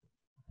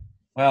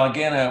Well,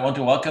 again, I want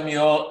to welcome you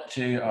all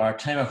to our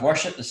time of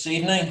worship this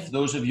evening. For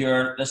those of you who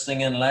are listening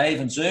in live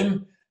on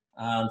Zoom,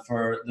 and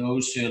for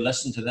those who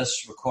listen to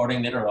this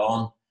recording later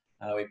on,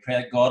 we pray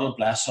that God will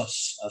bless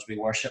us as we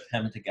worship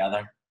Him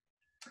together.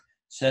 It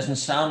says in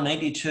Psalm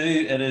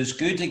 92, "It is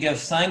good to give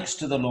thanks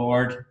to the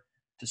Lord,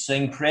 to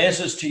sing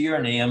praises to your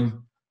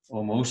name,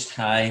 O Most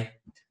High."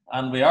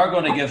 And we are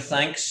going to give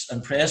thanks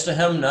and praise to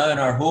Him now in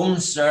our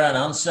homes. Sarah and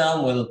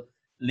Anselm will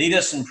lead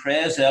us in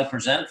praise. They'll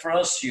present for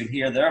us. You'll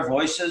hear their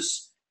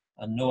voices,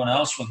 and no one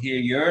else will hear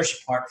yours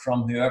apart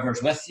from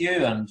whoever's with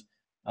you and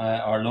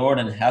our Lord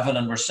in heaven.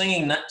 And we're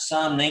singing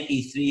Psalm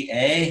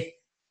 93a,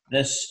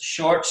 this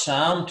short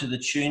psalm, to the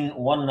tune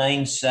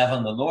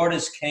 197. The Lord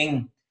is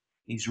King.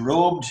 He's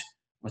robed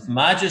with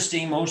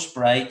majesty most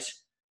bright.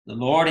 The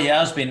Lord, He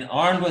has been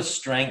armed with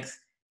strength.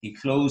 He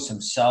clothes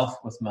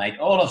Himself with might.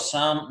 All of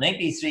Psalm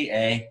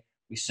 93a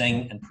we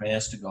sing in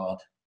praise to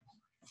God.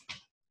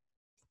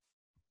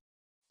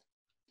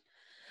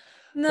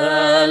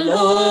 The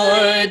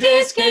Lord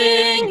is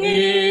King,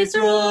 He's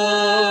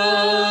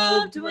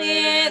robed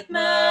with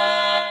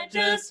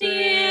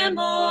majesty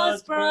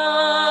most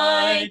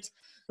bright.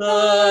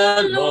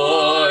 The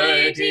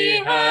Lord, He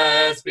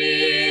has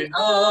been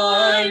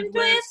armed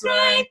with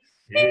strength.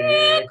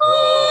 He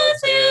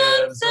clothes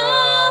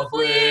Himself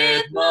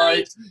with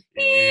might.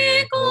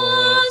 He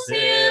clothes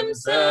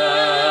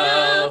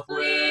Himself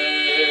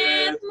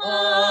with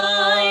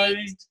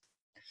might.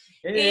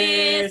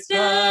 Established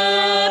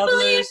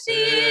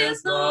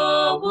is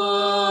the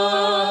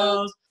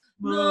world,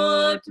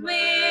 but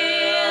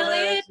will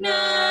it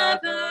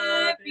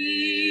never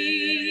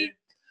be?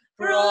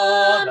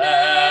 From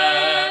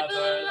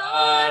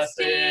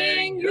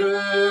everlasting you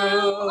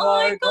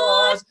are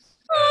God,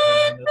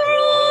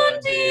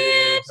 enthroned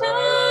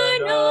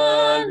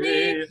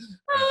eternally,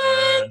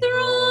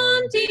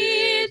 enthroned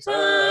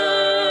eternally.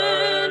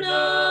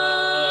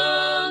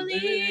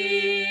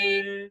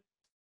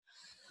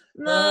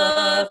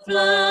 The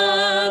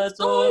floods,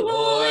 O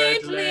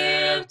Lord,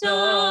 lift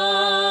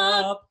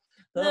up.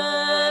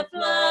 The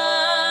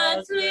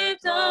floods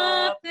lift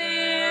up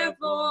their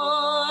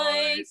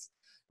voice.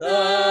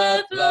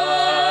 The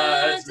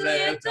floods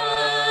lift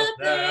up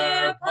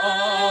their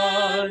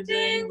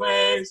pounding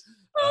waves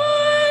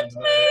and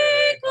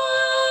make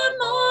a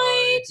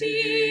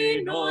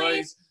mighty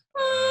noise,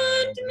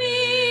 and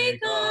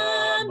make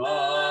a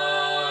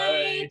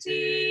mighty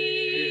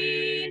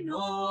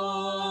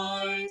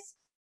noise.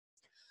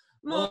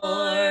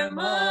 More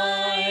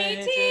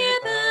mighty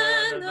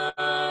than the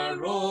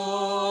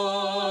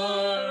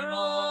roar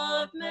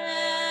of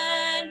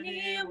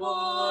many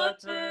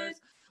waters,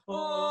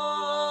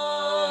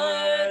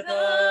 or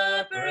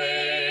the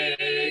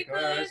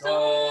breakers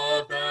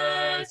of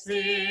the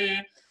sea.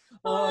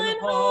 On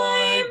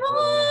high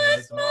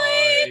most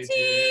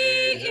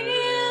mighty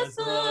is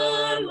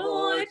the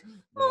Lord,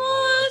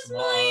 most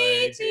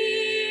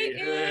mighty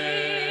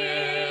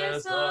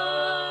is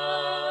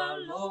the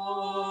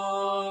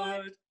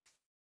Lord.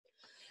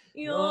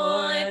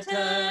 Your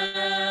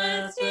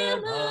testimony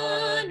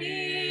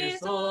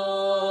is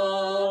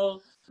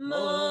all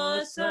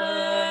most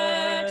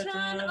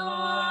certain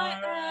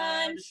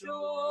and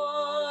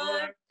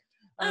sure,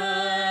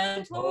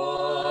 and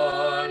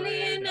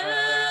holiness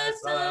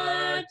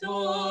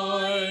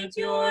adorns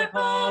your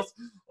house,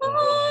 O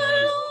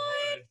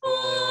Lord,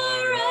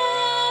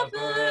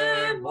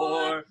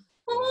 forevermore.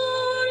 O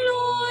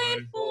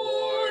Lord,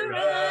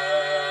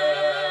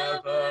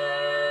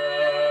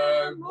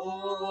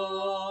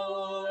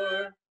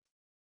 forevermore.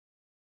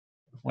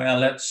 Well,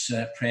 let's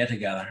pray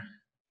together.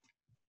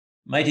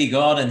 Mighty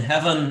God in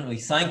heaven, we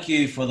thank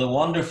you for the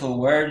wonderful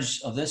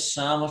words of this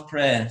psalm of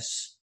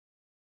praise,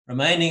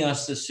 reminding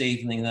us this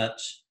evening that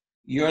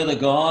you're the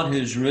God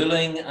who's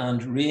ruling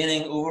and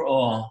reigning over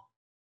all,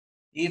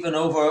 even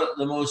over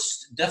the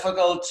most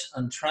difficult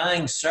and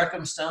trying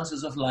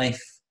circumstances of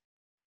life,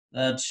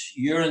 that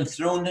you're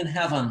enthroned in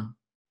heaven,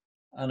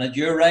 and at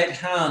your right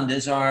hand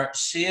is our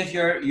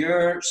Saviour,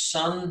 your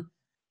Son,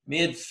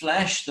 made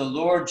flesh, the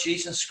Lord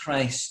Jesus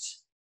Christ.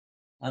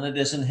 And it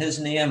is in His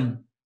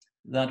name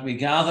that we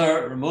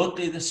gather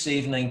remotely this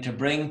evening to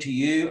bring to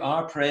you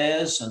our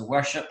praise and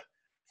worship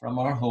from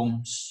our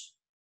homes.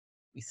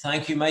 We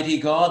thank you, mighty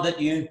God,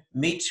 that you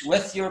meet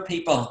with your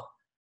people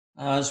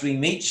as we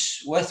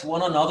meet with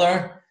one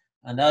another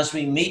and as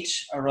we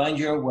meet around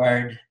your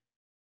word.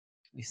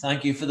 We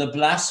thank you for the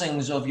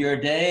blessings of your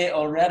day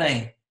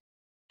already,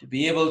 to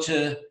be able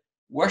to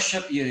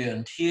worship you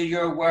and hear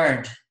your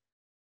word.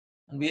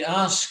 And we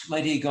ask,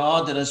 mighty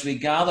God, that as we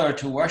gather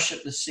to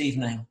worship this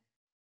evening,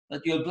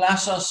 that you'll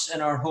bless us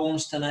in our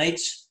homes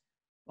tonight,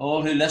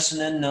 all who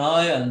listen in now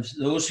and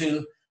those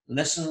who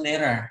listen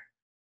later.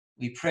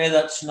 We pray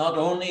that not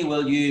only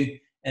will you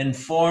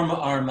inform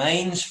our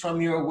minds from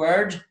your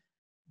word,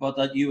 but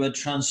that you would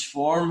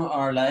transform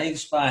our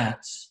lives by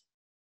it.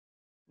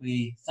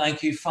 We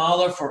thank you,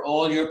 Father, for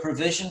all your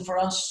provision for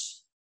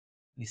us.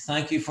 We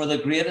thank you for the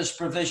greatest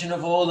provision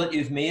of all that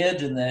you've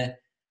made in the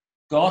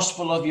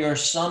gospel of your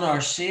Son,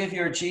 our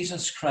Saviour,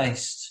 Jesus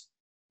Christ.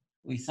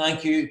 We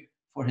thank you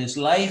for his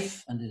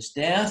life and his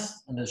death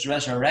and his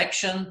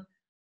resurrection,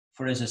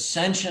 for his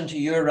ascension to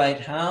your right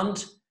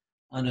hand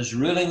and his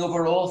ruling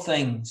over all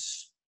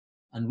things.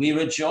 And we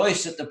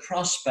rejoice at the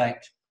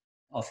prospect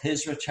of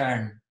his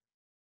return.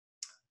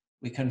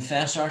 We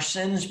confess our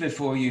sins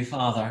before you,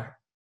 Father.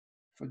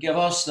 Forgive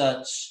us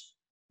that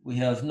we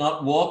have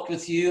not walked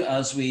with you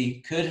as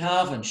we could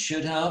have and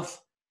should have.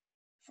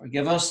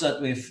 Forgive us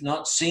that we've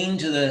not seen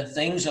to the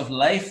things of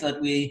life that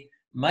we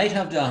might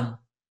have done.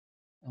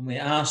 And we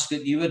ask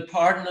that you would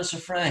pardon us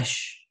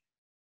afresh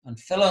and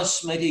fill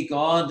us, mighty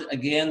God,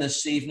 again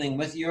this evening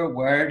with your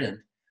word and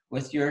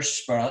with your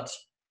spirit,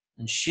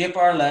 and shape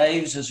our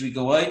lives as we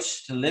go out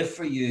to live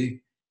for you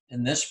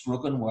in this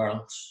broken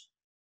world.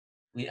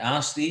 We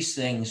ask these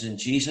things in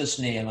Jesus'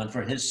 name and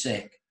for his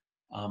sake.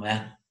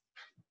 Amen.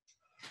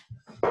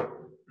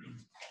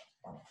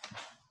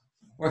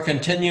 We're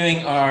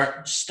continuing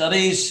our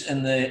studies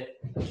in the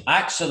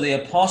Acts of the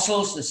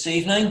Apostles this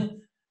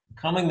evening,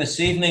 coming this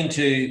evening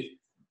to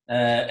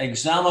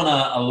examine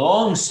a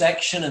long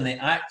section in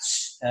the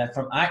Acts,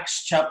 from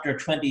Acts chapter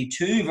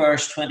 22,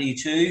 verse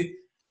 22,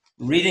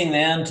 reading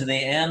then to the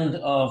end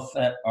of,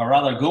 or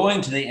rather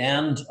going to the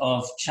end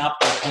of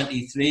chapter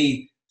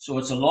 23. So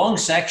it's a long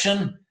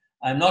section.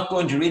 I'm not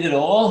going to read it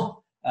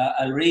all.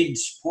 I'll read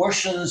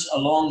portions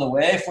along the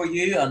way for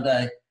you, and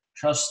I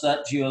trust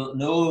that you'll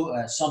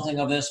know something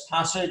of this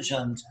passage,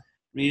 and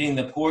reading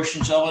the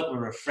portions of it will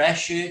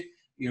refresh you.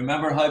 You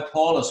remember how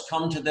Paul has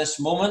come to this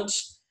moment.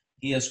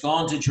 He has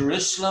gone to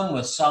Jerusalem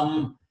with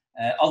some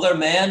other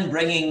men,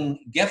 bringing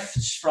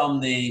gifts from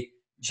the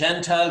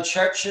Gentile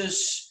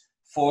churches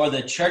for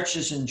the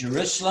churches in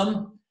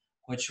Jerusalem,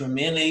 which were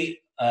mainly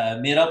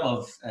made up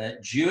of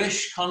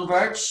Jewish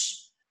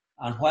converts.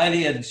 And while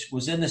he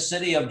was in the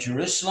city of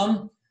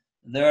Jerusalem,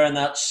 there in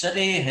that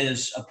city,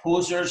 his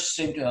opposers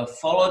seem to have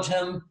followed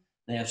him.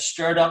 They have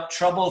stirred up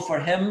trouble for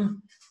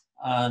him.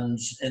 And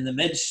in the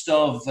midst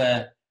of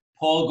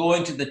Paul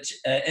going to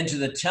into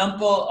the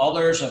temple,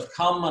 others have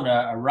come and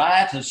a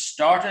riot has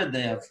started.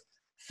 They have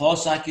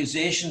false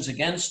accusations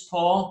against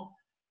Paul.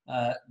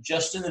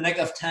 Just in the nick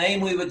of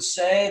time, we would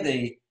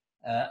say,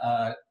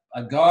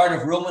 a guard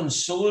of Roman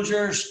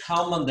soldiers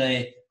come and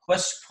they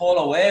whisk Paul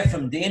away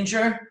from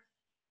danger.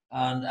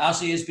 And as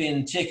he is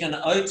being taken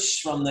out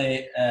from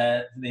the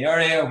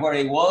area where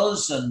he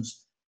was and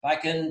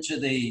back into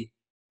the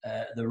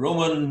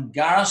Roman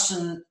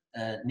garrison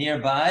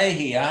nearby,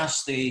 he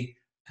asked the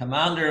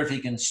commander if he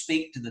can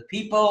speak to the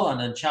people.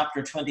 And in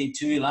chapter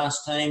 22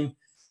 last time,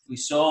 we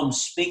saw him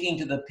speaking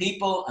to the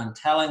people and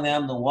telling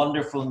them the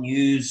wonderful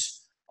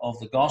news of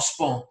the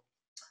gospel.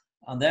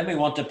 And then we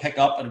want to pick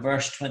up at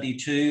verse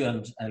 22,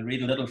 and I'll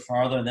read a little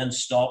further and then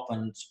stop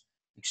and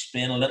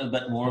explain a little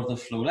bit more of the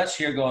flow. Let's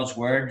hear God's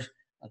word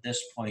at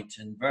this point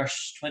in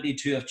verse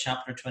 22 of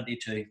chapter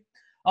 22.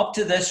 Up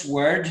to this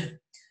word,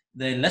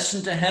 they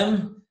listened to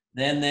him.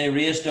 Then they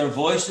raised their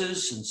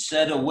voices and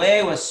said,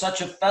 "Away with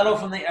such a fellow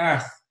from the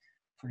earth,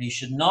 for he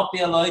should not be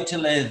allowed to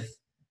live."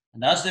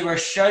 And as they were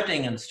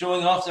shouting and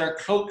throwing off their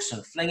cloaks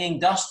and flinging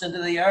dust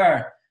into the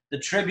air, the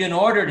tribune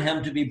ordered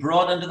him to be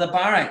brought into the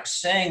barracks,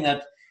 saying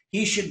that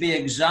he should be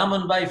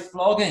examined by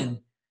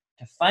flogging,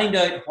 to find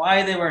out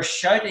why they were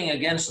shouting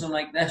against him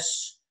like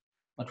this.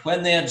 But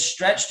when they had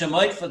stretched him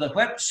out for the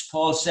whips,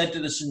 Paul said to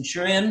the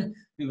centurion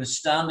who was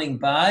standing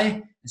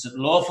by, "Is it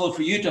lawful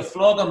for you to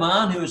flog a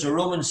man who is a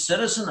Roman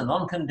citizen and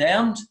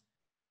uncondemned?"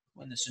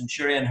 When the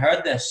centurion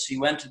heard this, he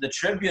went to the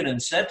tribune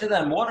and said to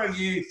them, "What are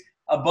you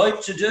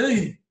about to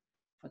do?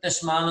 But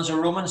this man is a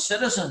Roman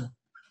citizen."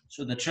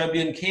 So the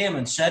tribune came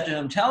and said to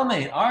him, "Tell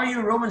me, are you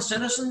a Roman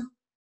citizen?"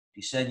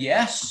 He said,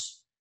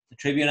 "Yes." The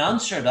tribune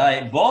answered,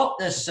 "I bought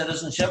this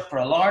citizenship for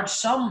a large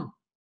sum."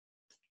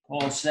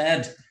 Paul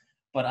said,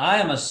 "But I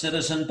am a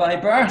citizen by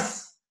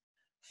birth."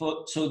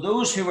 So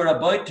those who were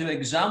about to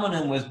examine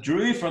him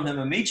withdrew from him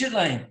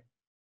immediately.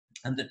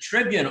 And the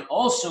tribune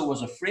also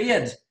was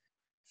afraid,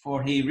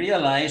 for he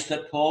realized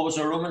that Paul was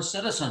a Roman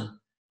citizen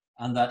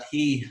and that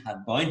he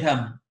had bound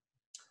him.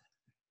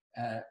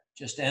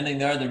 Just ending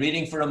there the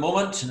reading for a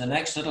moment. In the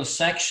next little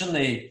section,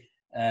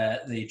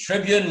 the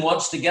tribune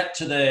wants to get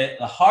to the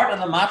heart of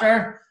the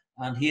matter,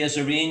 and he has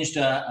arranged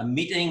a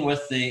meeting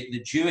with the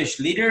Jewish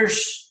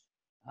leaders.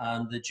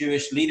 And the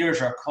Jewish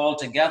leaders are called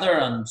together,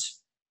 and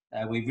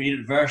we read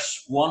at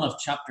verse 1 of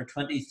chapter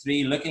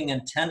 23, "Looking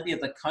intently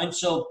at the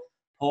council,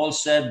 Paul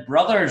said,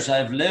 'Brothers,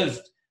 I've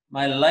lived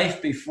my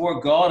life before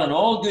God in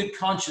all good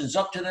conscience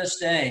up to this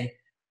day.'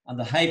 And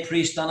the high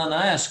priest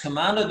Ananias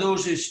commanded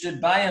those who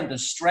stood by him to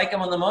strike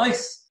him on the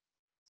mouth.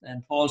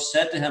 Then Paul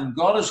said to him,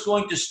 'God is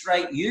going to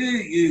strike you,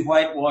 you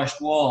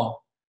whitewashed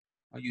wall.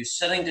 Are you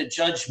sitting to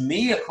judge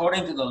me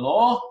according to the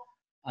law?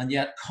 And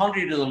yet,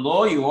 contrary to the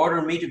law, you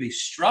order me to be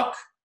struck?'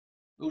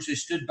 Those who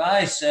stood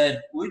by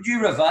said, 'Would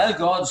you revile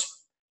God's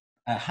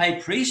high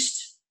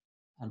priest?'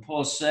 And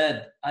Paul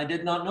said, 'I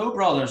did not know,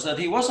 brothers, that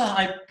he was the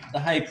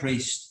high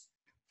priest.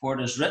 For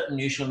it is written,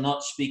 you shall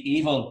not speak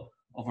evil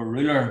of a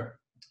ruler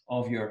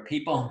of your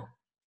people.'"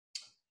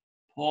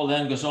 Paul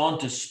then goes on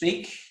to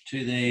speak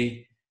to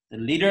the the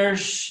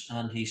leaders,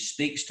 and he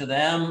speaks to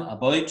them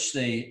about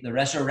the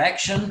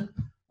resurrection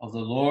of the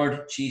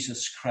Lord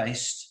Jesus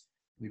Christ.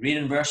 We read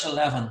in verse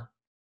 11,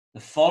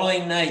 the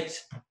following night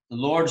the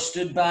Lord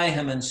stood by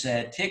him and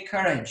said, take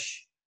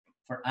courage,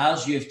 for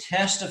as you have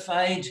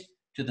testified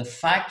to the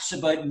facts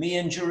about me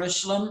in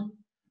Jerusalem,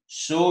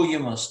 so you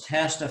must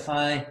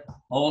testify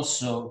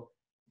also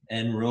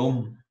in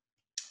Rome.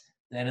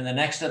 Then in the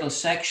next little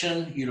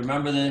section, you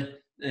remember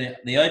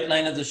the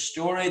outline of the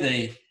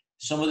story.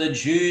 Some of the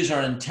Jews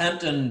are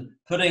intent on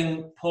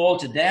putting Paul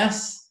to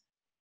death,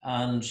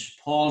 and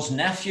Paul's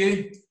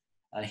nephew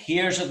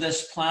hears of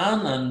this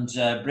plan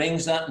and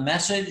brings that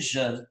message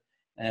to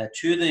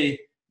the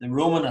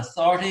Roman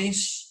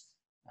authorities,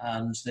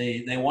 and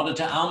they wanted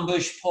to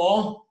ambush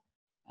Paul.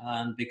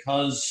 And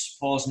because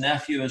Paul's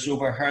nephew has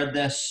overheard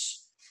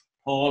this,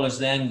 Paul is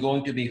then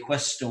going to be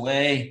whisked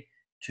away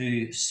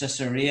to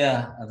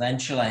Caesarea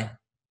eventually.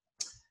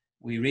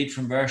 We read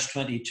from verse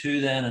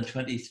 22 then and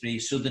 23.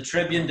 So the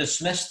tribune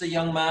dismissed the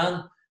young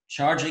man,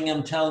 charging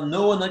him, tell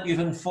no one that you've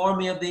informed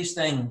me of these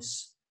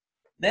things.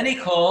 Then he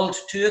called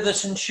 2 of the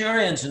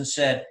centurions and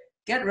said,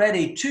 get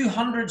ready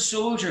 200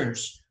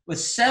 soldiers with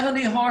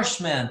 70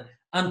 horsemen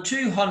and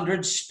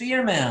 200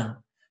 spearmen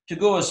to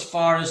go as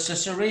far as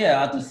Caesarea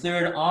at the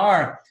 3rd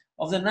hour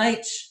of the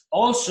night.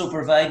 Also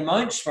provide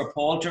mounts for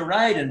Paul to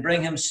ride and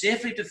bring him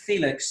safely to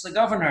Felix, the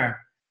governor.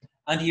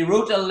 And he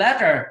wrote a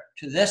letter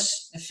to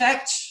this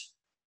effect.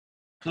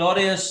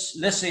 Claudius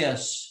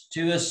Lysias,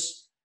 to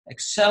his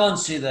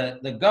excellency,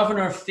 the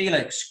governor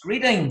Felix,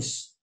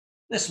 greetings.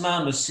 This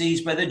man was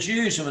seized by the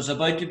Jews and was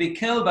about to be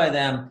killed by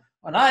them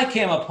when I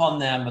came upon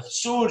them with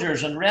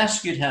soldiers and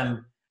rescued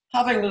him,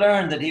 having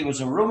learned that he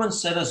was a Roman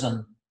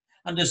citizen,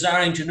 and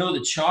desiring to know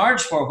the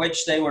charge for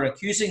which they were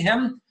accusing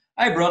him,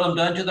 I brought him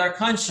down to their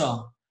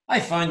council. I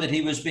found that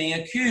he was being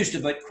accused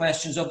about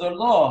questions of their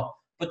law,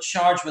 but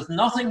charged with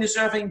nothing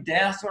deserving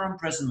death or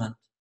imprisonment.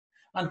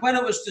 And when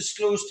it was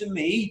disclosed to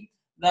me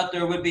that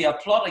there would be a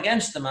plot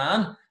against the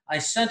man, I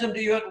sent him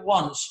to you at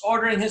once,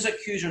 ordering his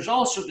accusers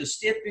also to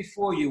state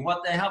before you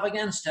what they have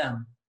against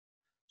him.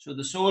 So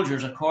the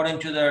soldiers, according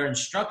to their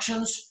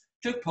instructions,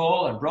 took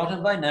Paul and brought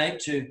him by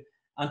night to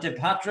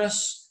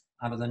Antipatris,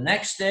 and on the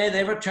next day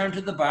they returned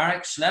to the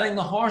barracks, letting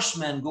the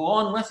horsemen go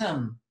on with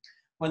him.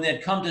 When they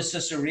had come to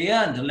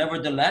Caesarea and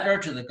delivered the letter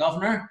to the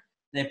governor,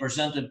 they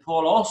presented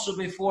Paul also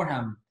before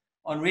him.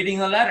 On reading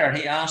the letter,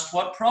 he asked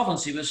what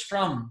province he was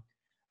from.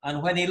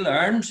 And when he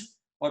learned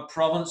that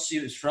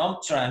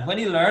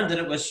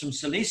it was from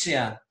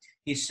Cilicia,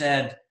 he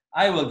said,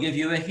 I will give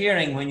you a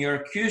hearing when your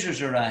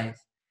accusers arrive.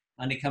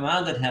 And he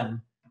commanded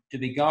him to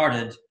be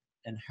guarded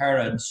in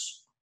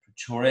Herod's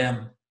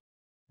praetorium.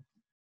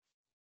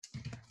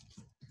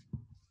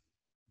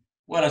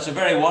 Well, it's a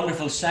very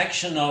wonderful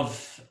section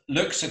of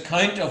Luke's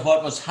account of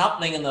what was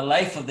happening in the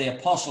life of the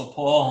Apostle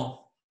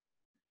Paul.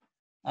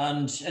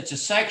 And it's a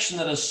section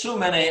that has so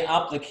many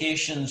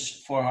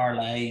applications for our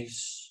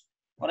lives.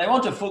 But I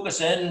want to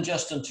focus in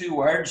just on 2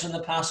 words in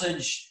the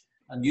passage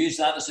and use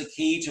that as a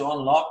key to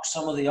unlock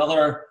some of the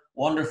other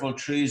wonderful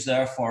truths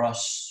there for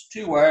us.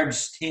 2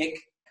 words, take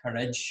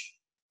courage.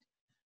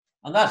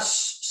 And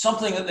that's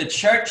something that the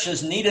church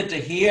has needed to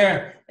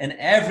hear in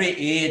every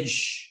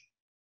age.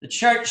 The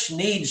church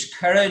needs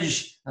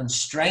courage and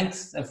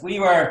strength. If we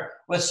were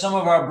with some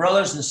of our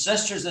brothers and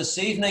sisters this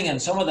evening in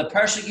some of the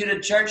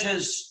persecuted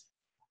churches,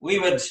 we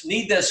would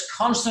need this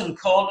constant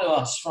call to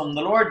us from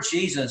the Lord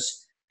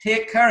Jesus.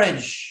 Take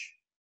courage.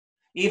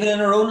 Even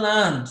in our own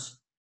land,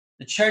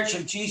 the Church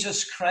of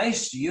Jesus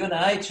Christ, you and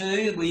I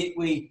too,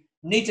 we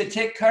need to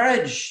take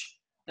courage.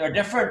 There are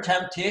different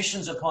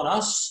temptations upon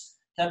us,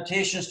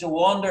 temptations to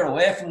wander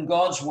away from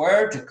God's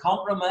word, to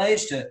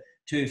compromise,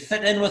 to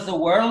fit in with the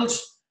world.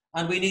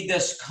 And we need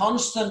this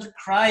constant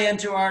cry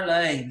into our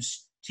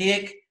lives.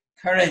 Take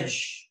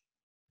courage.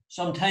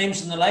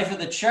 Sometimes in the life of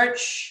the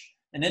church,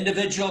 in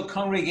individual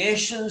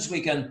congregations,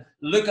 we can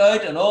look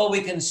out and all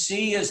we can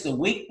see is the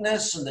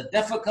weakness and the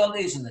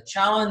difficulties and the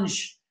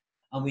challenge.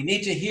 And we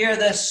need to hear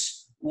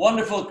this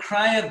wonderful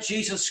cry of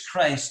Jesus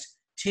Christ.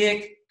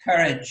 Take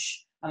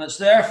courage. And it's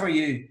there for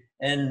you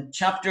in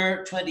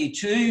chapter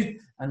 22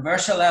 and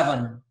verse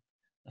 11.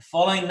 The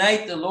following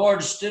night, the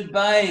Lord stood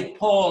by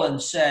Paul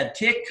and said,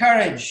 take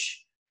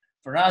courage,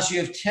 for as you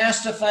have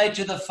testified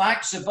to the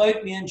facts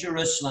about me in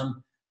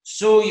Jerusalem,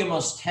 so you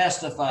must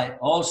testify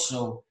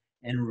also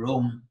in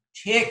Rome.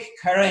 Take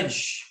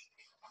courage,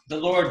 the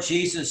Lord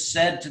Jesus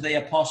said to the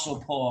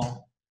Apostle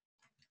Paul.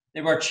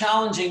 There were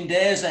challenging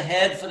days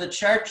ahead for the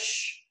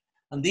church,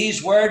 and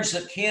these words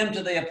that came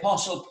to the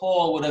Apostle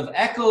Paul would have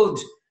echoed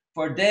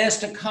for days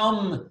to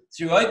come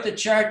throughout the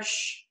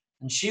church.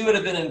 And she would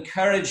have been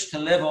encouraged to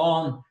live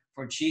on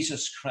for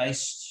Jesus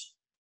Christ.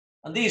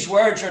 And these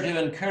words are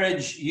to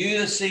encourage you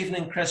this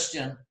evening,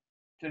 Christian,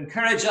 to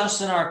encourage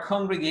us in our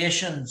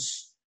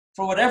congregations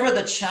for whatever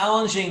the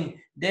challenging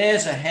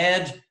days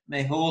ahead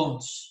may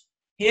hold.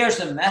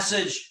 Here's a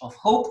message of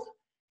hope.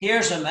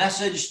 Here's a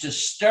message to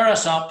stir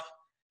us up.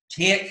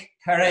 Take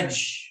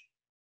courage.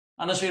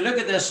 And as we look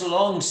at this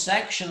long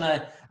section,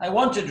 I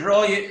want to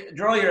draw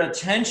your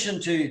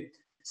attention to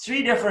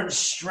three different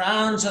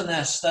strands in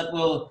this that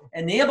will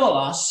enable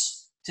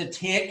us to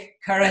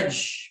take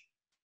courage.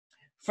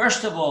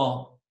 First of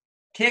all,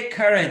 take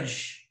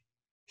courage.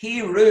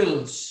 He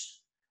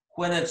rules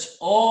when it's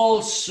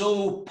all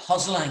so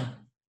puzzling.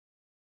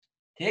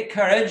 Take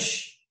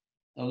courage.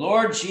 The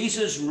Lord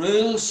Jesus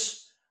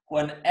rules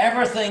when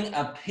everything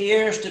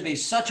appears to be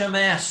such a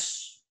mess.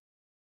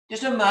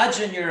 Just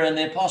imagine you're in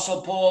the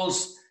Apostle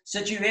Paul's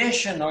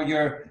situation, or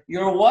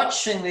you're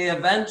watching the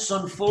events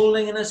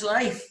unfolding in his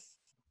life.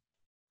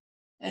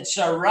 It's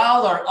a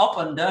rather up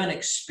and down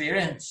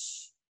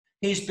experience.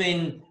 He's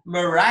been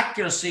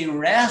miraculously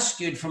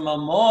rescued from a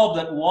mob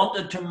that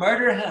wanted to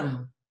murder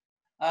him.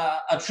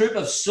 A troop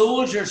of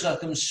soldiers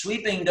have come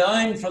sweeping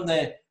down from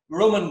the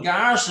Roman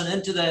garrison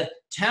into the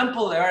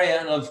temple area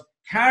and have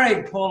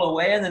carried Paul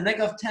away in the nick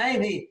of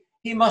time.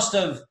 He must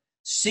have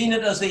seen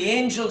it as the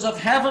angels of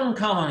heaven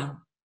coming.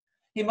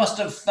 He must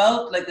have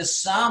felt like the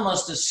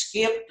psalmist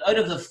escaped out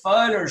of the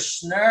fowler's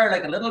snare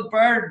like a little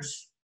bird.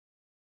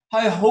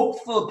 How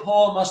hopeful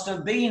Paul must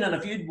have been, and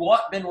if you'd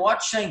been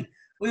watching,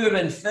 we would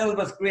have been filled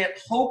with great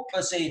hope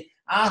as he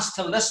asked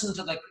to listen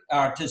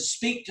to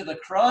speak to the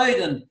crowd,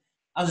 and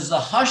as the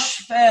hush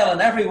fell and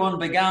everyone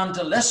began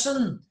to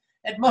listen,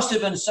 it must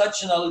have been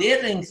such an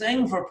elating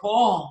thing for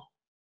Paul.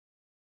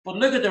 But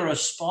look at the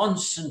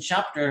response in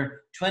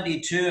chapter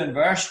 22 and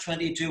verse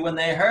 22. When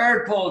they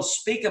heard Paul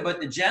speak about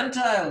the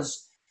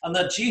Gentiles and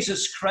that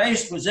Jesus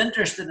Christ was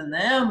interested in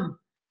them,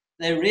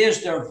 they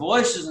raised their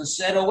voices and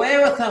said, "Away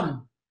with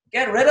him!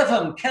 Get rid of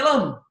him! Kill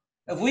him!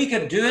 If we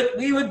could do it,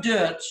 we would do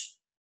it.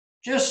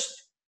 Just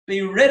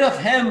be rid of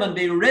him and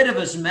be rid of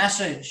his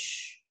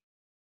message."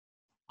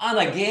 And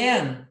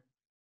again,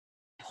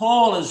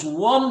 Paul is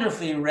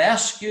wonderfully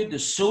rescued. The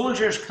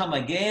soldiers come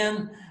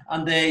again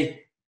and they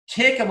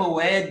take him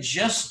away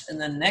just in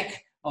the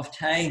nick of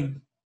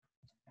time.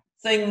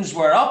 Things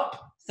were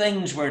up,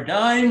 things were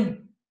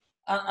down,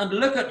 and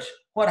look at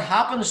what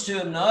happens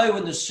to him now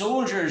when the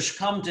soldiers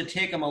come to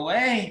take him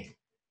away.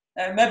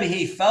 Maybe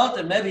he felt,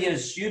 and maybe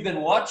as you've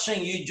been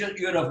watching,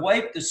 you'd have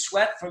wiped the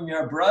sweat from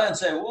your brow and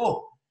say,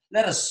 "Whoa,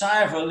 let a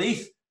sigh of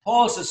relief.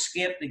 Paul's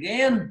escaped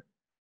again."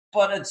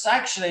 But it's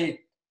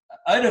actually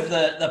out of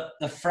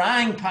the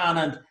frying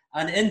pan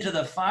and into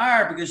the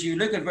fire, because you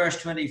look at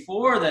verse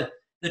 24, that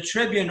the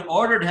tribune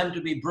ordered him to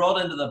be brought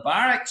into the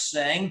barracks,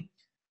 saying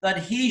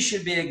that he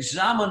should be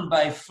examined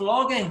by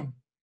flogging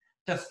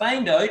to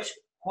find out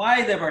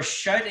why they were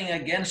shouting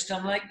against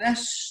him like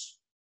this.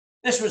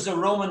 This was the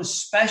Roman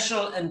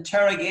special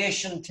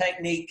interrogation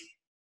technique.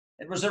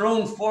 It was their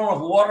own form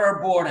of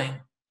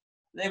waterboarding.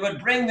 They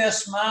would bring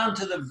this man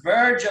to the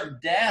verge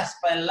of death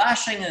by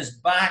lashing his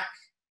back.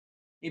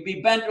 He'd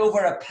be bent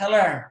over a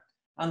pillar,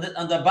 and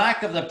the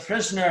back of the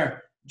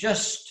prisoner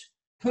just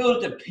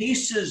pulled to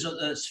pieces of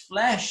his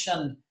flesh.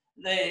 And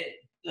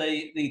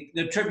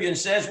the tribune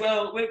says,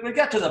 "Well, we'll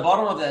get to the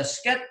bottom of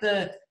this. Get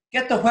the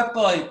whip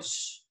out,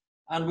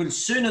 and we'll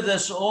soon have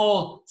this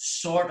all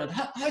sorted."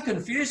 How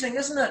confusing,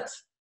 isn't it?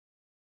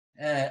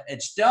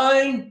 It's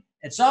down,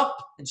 it's up,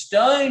 it's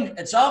down,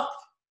 it's up.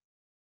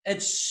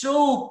 It's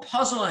so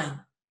puzzling.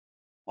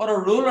 What a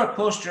roller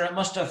coaster it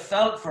must have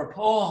felt for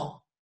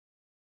Paul.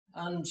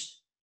 And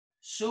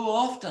so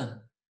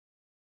often,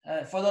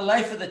 for the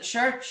life of the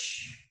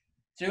church,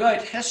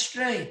 throughout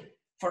history,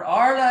 for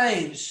our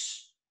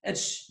lives,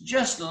 it's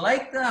just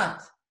like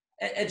that.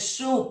 It's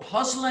so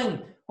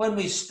puzzling when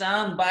we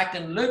stand back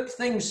and look.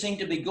 Things seem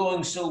to be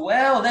going so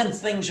well, then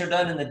things are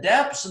down in the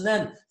depths, and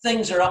then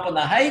things are up in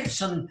the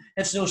heights, and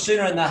it's no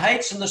sooner in the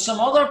heights and there's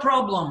some other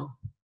problem.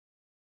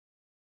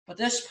 But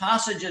this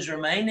passage is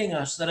reminding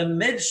us that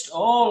amidst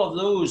all of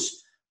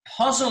those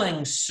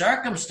puzzling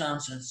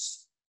circumstances,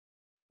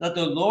 that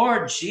the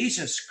Lord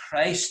Jesus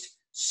Christ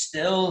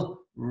still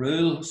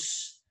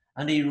rules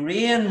and he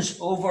reigns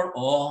over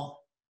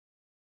all.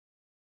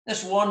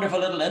 This wonderful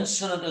little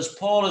incident as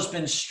Paul has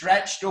been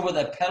stretched over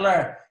the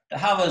pillar to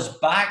have his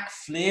back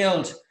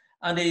flailed,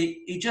 and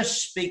he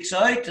just speaks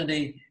out and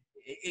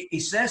he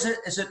says,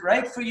 "Is it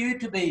right for you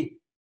to be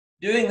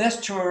doing this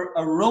to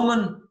a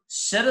Roman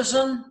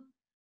citizen?"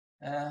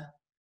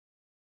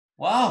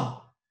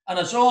 Wow. And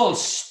it's all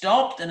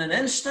stopped in an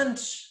instant.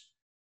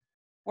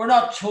 We're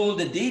not told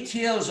the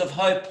details of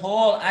how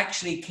Paul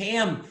actually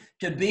came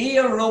to be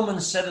a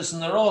Roman citizen.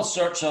 There are all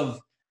sorts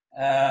of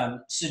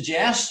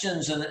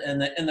suggestions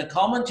in the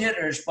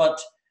commentators, but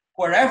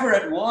wherever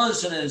it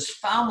was in his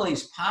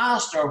family's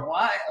past or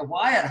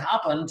why it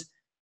happened,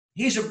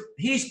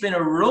 he's been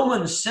a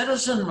Roman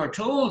citizen, we're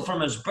told,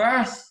 from his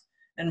birth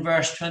in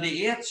verse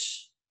 28.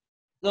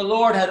 The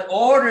Lord had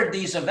ordered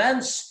these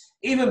events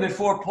even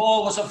before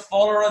Paul was a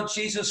follower of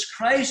Jesus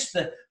Christ.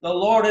 The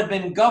Lord had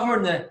been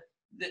governing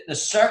the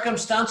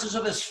circumstances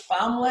of his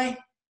family.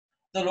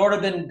 The Lord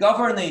had been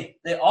governing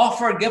the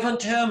offer given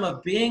to him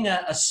of being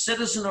a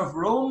citizen of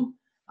Rome.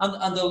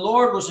 And the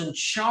Lord was in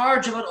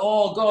charge of it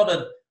all. God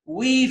had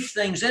weaved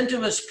things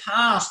into his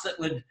past that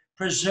would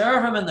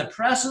preserve him in the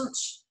present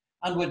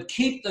and would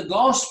keep the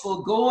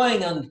gospel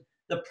going and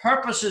the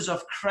purposes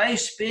of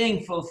Christ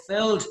being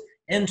fulfilled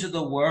into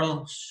the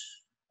world.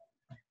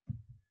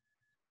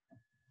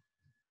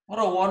 What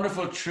a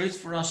wonderful truth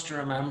for us to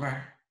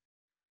remember,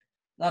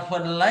 that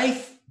when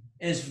life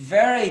is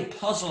very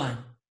puzzling,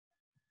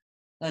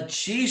 that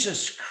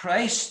Jesus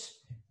Christ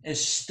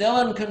is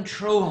still in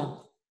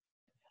control,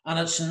 and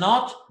it's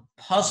not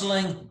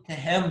puzzling to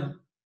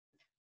him.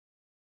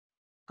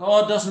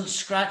 God doesn't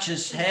scratch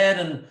his head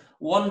and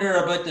wonder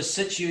about the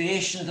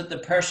situation that the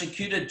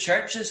persecuted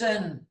church is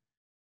in.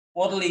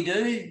 What'll he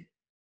do?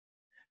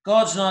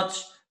 God's not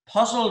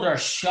puzzled or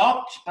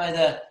shocked by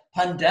the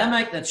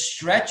pandemic that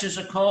stretches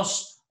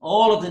across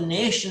all of the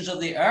nations of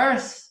the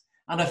earth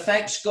and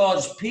affects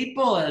God's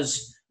people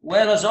as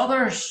well as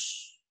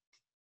others.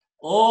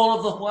 All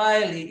of the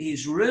while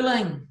he's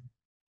ruling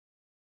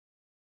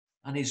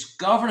and he's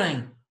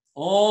governing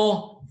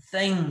all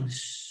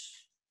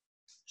things.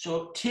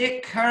 So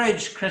take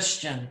courage,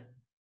 Christian.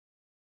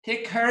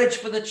 Take courage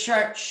for the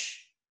church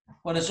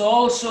when it's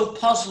all so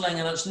puzzling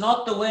and it's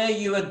not the way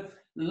you would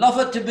love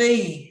it to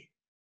be.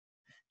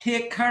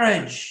 Take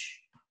courage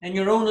in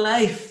your own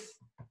life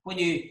when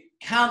you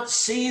can't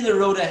see the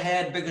road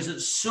ahead because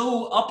it's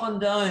so up and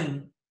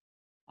down.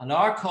 And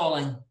our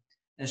calling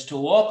is to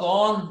walk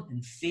on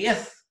in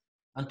faith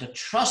and to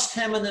trust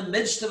him in the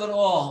midst of it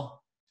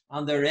all.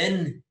 And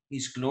therein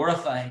he's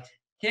glorified.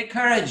 Take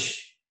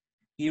courage.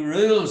 He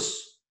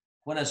rules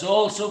when it's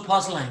all so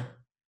puzzling.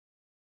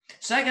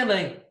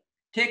 Secondly,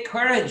 take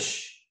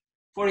courage,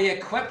 for he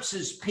equips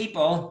his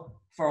people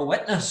for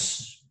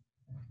witness.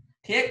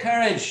 Take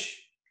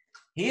courage.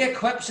 He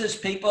equips his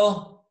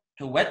people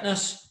to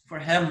witness for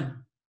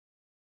him.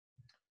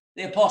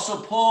 The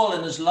Apostle Paul,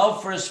 in his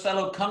love for his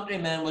fellow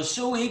countrymen, was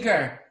so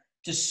eager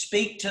to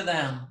speak to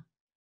them.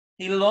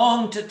 He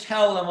longed to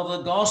tell them of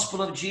the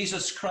gospel of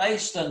Jesus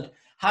Christ and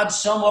had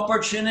some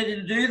opportunity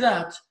to do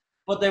that.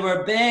 But they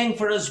were baying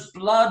for his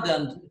blood,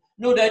 and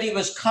no doubt he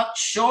was cut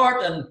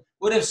short and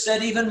would have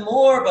said even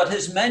more, but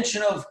his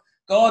mention of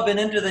God being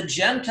into the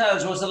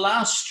Gentiles was the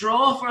last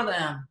straw for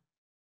them.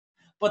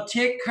 But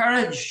take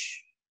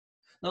courage.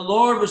 The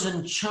Lord was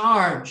in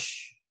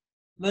charge,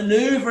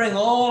 maneuvering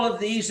all of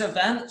these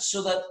events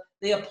so that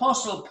the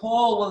Apostle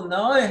Paul will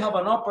now have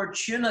an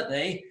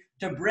opportunity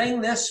to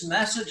bring this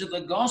message of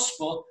the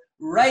gospel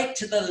right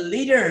to the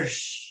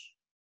leaders,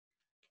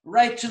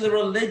 right to the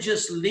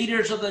religious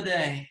leaders of the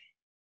day.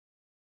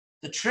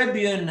 The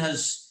Tribune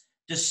has,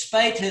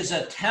 despite his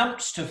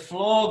attempts to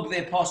flog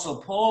the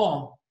Apostle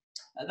Paul,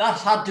 that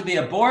had to be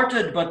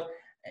aborted, but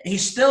he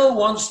still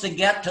wants to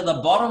get to the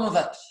bottom of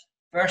it.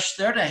 Verse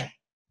 30.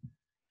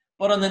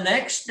 But on the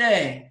next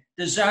day,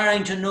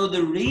 desiring to know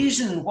the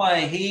reason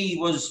why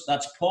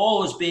Paul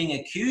was being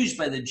accused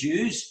by the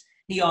Jews,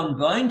 he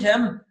unbound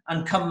him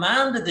and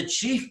commanded the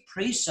chief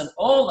priests and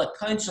all the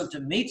council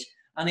to meet,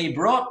 and he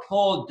brought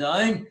Paul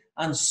down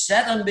and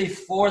set him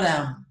before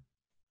them.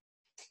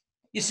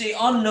 You see,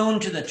 unknown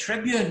to the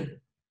Tribune,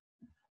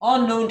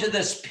 unknown to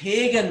this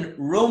pagan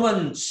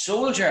Roman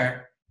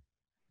soldier,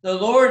 the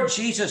Lord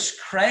Jesus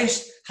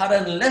Christ had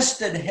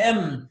enlisted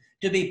him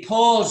to be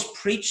Paul's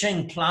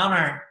preaching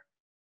planner.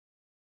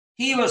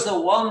 He was the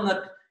one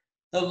that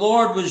the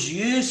Lord was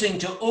using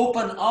to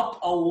open up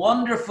a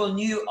wonderful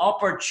new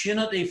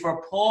opportunity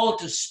for Paul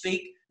to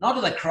speak, not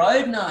to the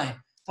crowd now,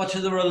 but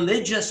to the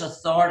religious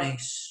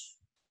authorities.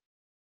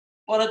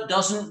 But it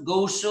doesn't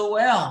go so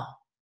well.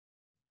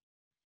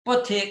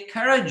 But take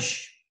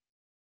courage.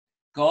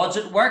 God's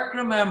at work,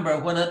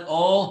 remember, when it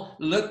all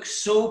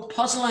looks so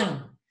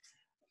puzzling.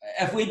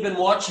 If we'd been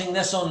watching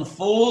this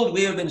unfold,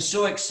 we would have been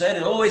so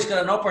excited. Oh, he's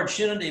got an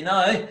opportunity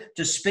now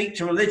to speak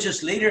to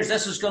religious leaders.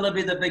 This is going to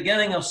be the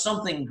beginning of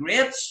something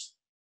great.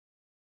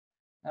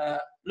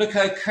 Look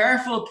how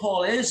careful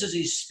Paul is as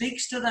he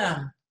speaks to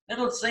them.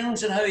 Little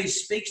things in how he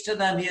speaks to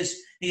them.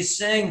 He's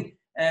saying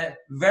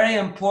very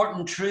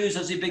important truths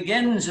as he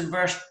begins in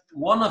verse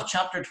 1 of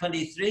chapter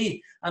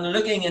 23. And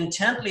looking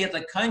intently at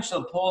the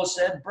council, Paul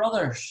said,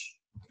 brothers,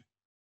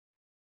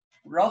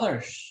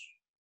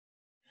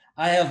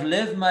 I have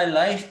lived my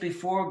life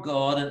before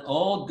God in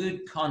all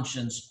good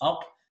conscience up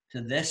to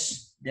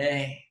this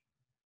day.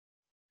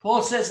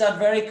 Paul says that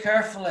very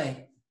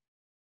carefully.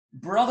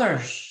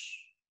 Brothers,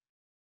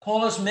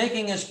 Paul is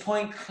making his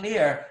point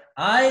clear.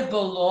 I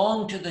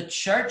belong to the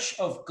church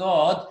of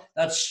God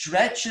that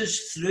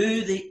stretches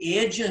through the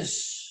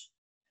ages.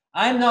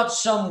 I'm not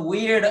some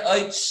weird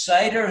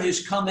outsider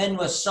who's come in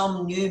with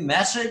some new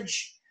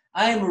message.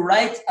 I'm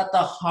right at the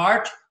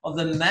heart of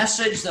the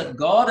message that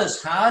God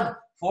has had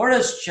for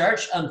his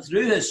church and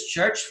through his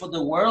church for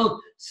the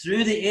world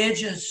through the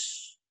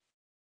ages.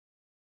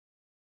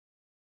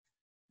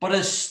 But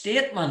his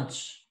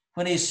statement,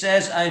 when he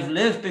says, I've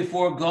lived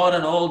before God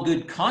in all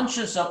good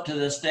conscience up to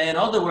this day, in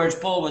other words,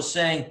 Paul was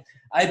saying,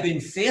 I've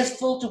been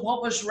faithful to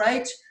what was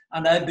right,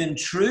 and I've been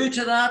true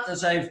to that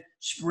as I've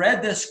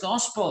spread this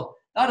gospel.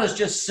 That is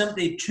just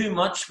simply too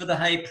much for the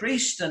high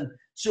priest. And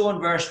so in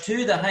verse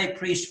 2, the high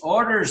priest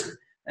orders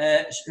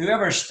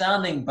whoever's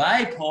standing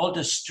by Paul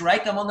to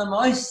strike him on the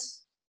mouth.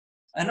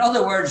 In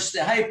other words,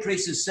 the high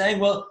priest is saying,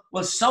 well,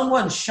 will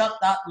someone shut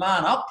that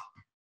man up?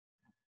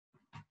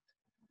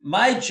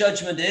 My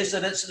judgment is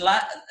that it's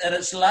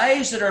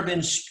lies that are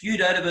being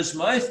spewed out of his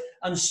mouth,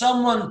 and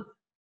someone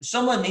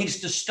needs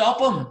to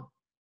stop him.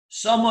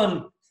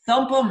 Someone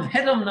thump him,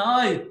 hit him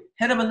now,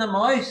 hit him in the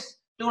mouth.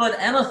 Don't let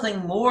anything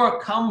more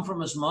come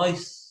from his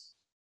mouth.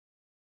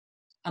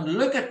 And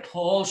look at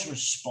Paul's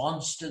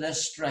response to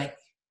this strike.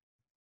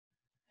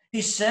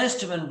 He says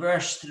to him in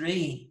verse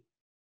 3,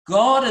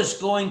 God is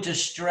going to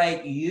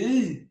strike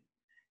you,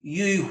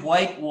 you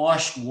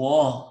whitewashed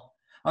wall.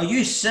 Are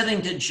you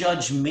sitting to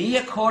judge me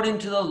according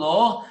to the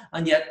law,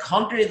 and yet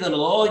contrary to the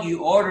law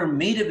you order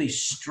me to be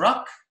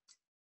struck?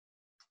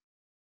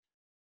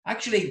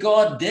 Actually,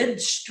 God did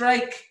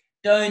strike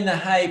down the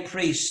high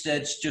priest.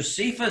 It's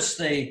Josephus,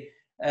 the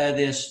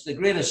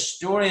great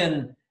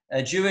historian,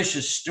 Jewish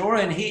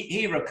historian.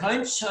 He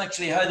recounts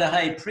actually how the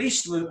high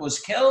priest was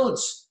killed.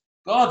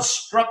 God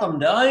struck him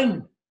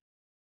down.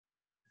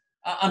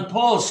 And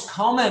Paul's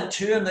comment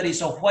to him that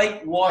he's a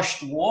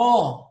whitewashed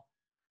wall.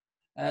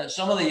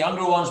 Some of the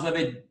younger ones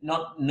maybe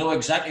not know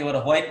exactly what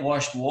a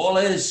whitewashed wall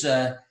is.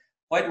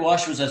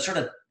 Whitewash was a sort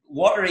of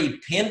watery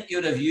paint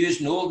you'd have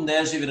used in olden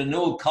days. You had an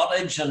old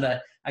cottage, and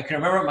I can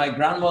remember at my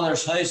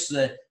grandmother's house,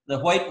 the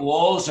white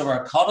walls of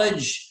our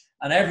cottage,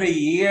 and every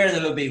year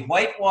they would be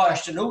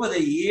whitewashed, and over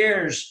the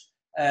years,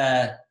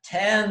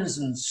 tens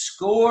and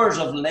scores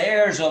of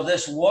layers of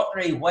this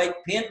watery white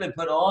paint we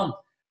put on.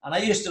 And I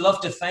used to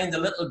love to find the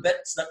little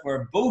bits that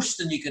were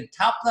boast, and you could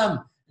tap them,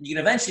 and you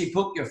could eventually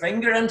poke your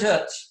finger into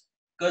it,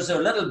 because there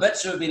were little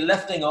bits that would be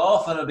lifting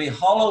off, and it would be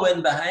hollow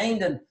in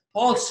behind. And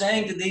Paul's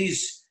saying to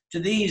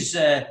these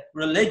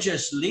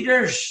religious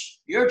leaders,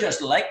 you're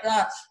just like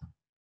that.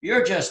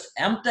 You're just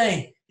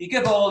empty. You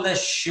give all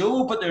this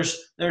show, but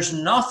there's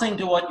nothing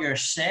to what you're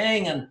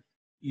saying, and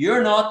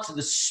you're not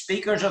the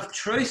speakers of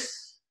truth.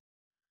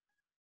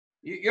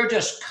 You're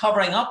just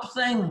covering up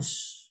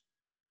things.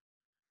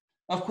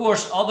 Of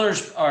course,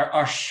 others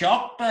are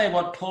shocked by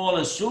what Paul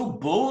has so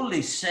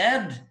boldly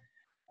said.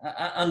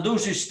 And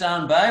those who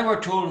stand by,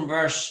 we're told in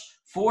verse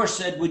 4,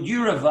 said, would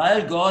you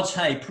revile God's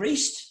high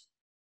priest?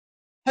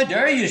 How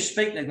dare you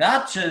speak like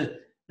that to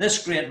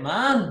this great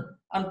man?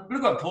 And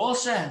look what Paul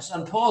says.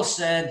 And Paul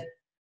said,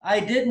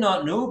 I did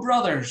not know,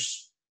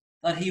 brothers,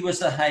 that he was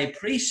the high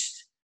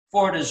priest,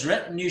 for it is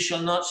written, you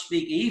shall not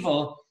speak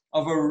evil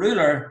of a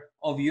ruler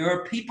of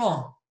your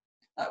people.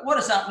 What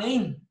does that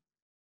mean?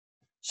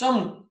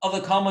 Some of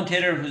the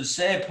commentators would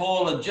say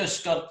Paul had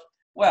just got,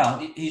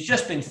 he's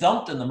just been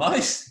thumped in the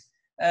mouth,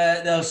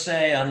 they'll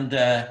say, and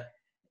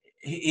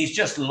he's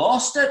just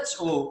lost it.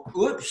 Oh,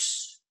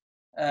 oops.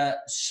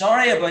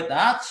 Sorry about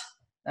that.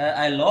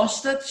 I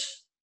lost it.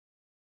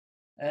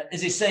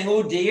 Is he saying,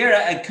 oh dear,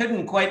 I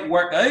couldn't quite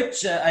work out.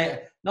 I'm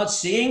not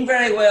seeing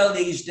very well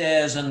these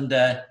days, and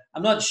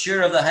I'm not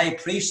sure if the high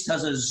priest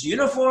has his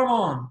uniform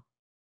on.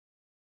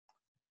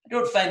 I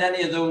don't find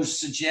any of those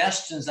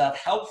suggestions that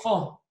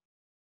helpful.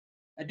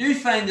 I do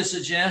find the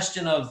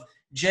suggestion of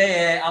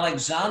J.A.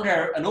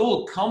 Alexander, an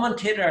old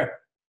commentator,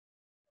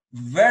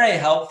 very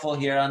helpful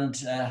here, and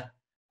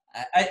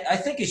I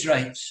think he's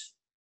right.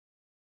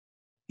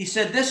 He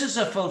said, this is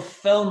a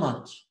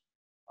fulfillment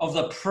of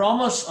the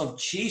promise of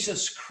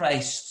Jesus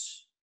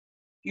Christ.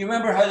 You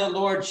remember how the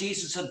Lord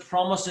Jesus had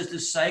promised his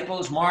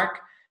disciples, Mark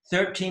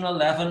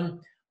 13:11,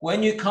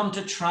 when you come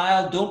to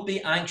trial, don't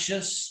be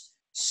anxious.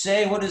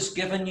 Say what is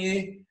given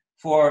you,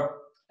 for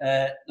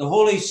the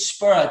Holy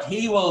Spirit,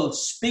 he will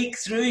speak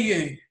through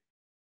you.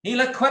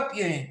 He'll equip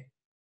you.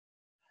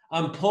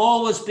 And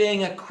Paul was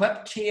being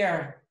equipped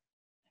here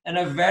in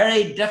a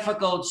very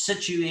difficult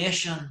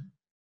situation.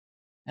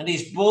 And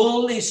he's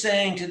boldly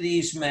saying to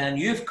these men,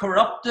 you've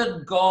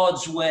corrupted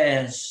God's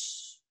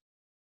ways.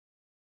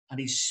 And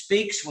he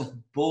speaks with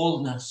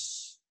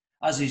boldness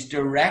as he's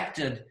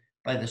directed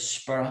by the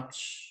Spirit.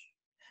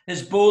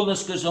 His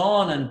boldness goes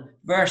on in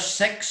verse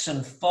 6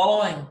 and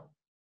following.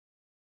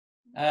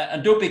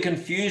 And don't be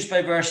confused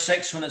by verse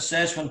 6 when it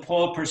says, when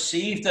Paul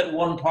perceived that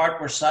one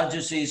part were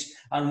Sadducees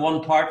and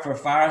one part were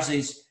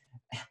Pharisees.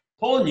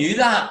 Paul knew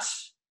that.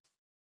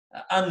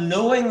 And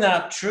knowing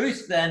that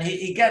truth, then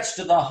he gets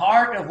to the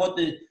heart of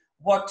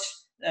what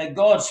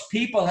God's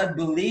people had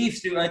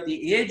believed throughout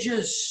the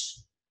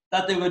ages,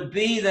 that there would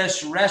be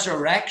this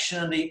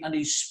resurrection, and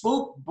he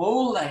spoke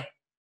boldly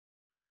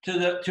to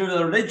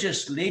the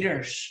religious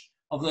leaders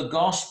of the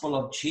gospel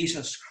of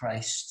Jesus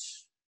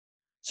Christ.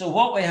 So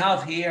what we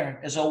have here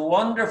is a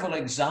wonderful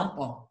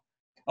example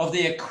of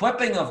the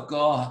equipping of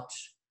God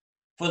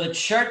for the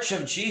church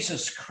of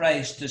Jesus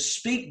Christ to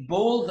speak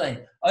boldly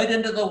out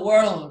into the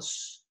world.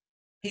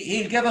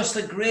 He'll give us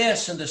the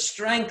grace and the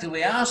strength that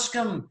we ask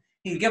him.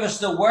 He'll give us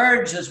the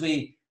words as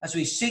we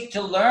seek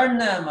to learn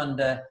them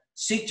and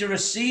seek to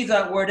receive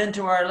that word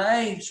into our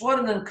lives. What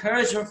an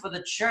encouragement for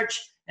the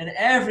church in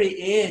every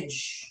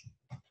age.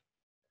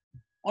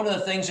 One of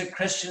the things that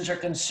Christians are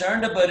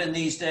concerned about in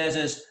these days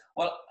is,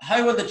 well,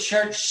 how will the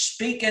church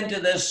speak into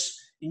this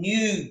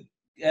new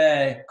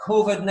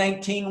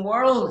COVID-19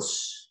 world?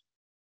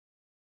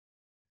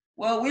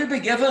 Well, we'll be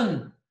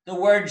given the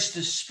words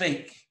to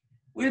speak.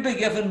 We'll be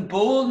given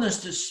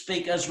boldness to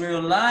speak as we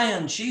rely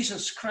on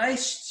Jesus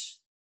Christ.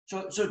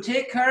 So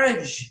take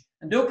courage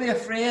and don't be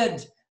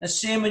afraid. The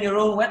same in your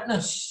own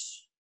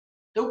witness.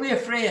 Don't be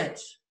afraid,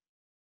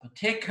 but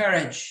take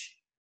courage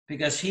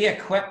because he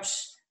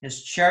equips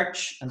his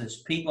church and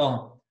his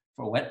people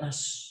for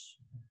witness.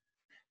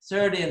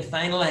 Thirdly and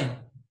finally,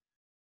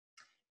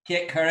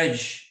 take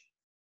courage.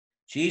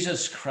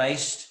 Jesus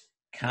Christ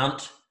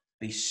can't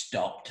be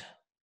stopped.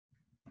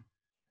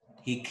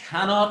 He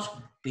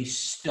cannot be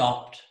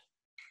stopped.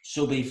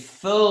 So be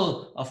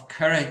full of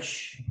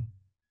courage.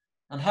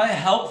 And how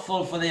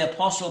helpful for the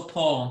Apostle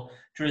Paul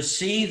to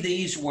receive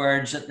these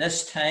words at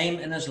this time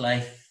in his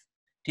life.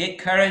 Take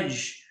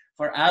courage,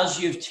 for as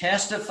you've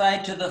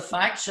testified to the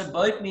facts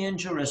about me in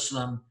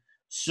Jerusalem,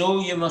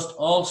 so you must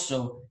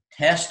also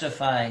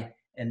testify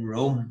in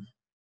Rome.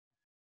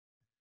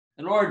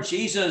 The Lord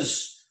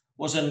Jesus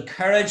was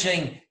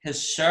encouraging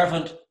his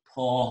servant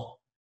Paul.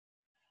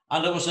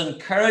 And it was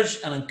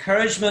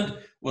encouragement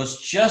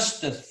was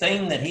just the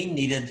thing that he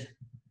needed.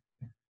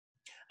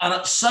 And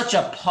it's such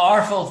a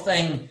powerful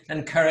thing,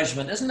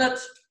 encouragement, isn't it?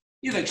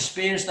 You've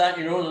experienced that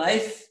in your own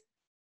life.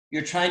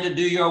 You're trying to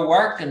do your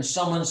work and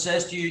someone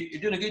says to you,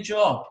 you're doing a good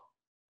job.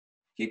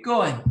 Keep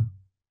going.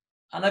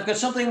 And I've got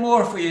something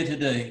more for you to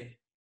do.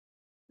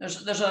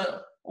 There's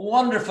a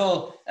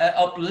wonderful,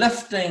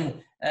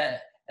 uplifting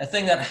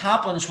thing that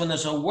happens when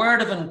there's a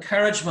word of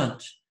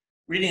encouragement.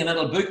 Reading a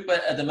little book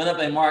at the minute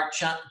by Mark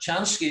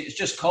Chansky. It's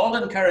just called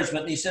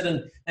Encouragement. And he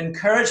said,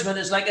 encouragement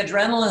is like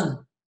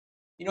adrenaline.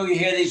 You know, you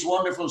hear these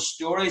wonderful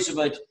stories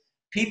about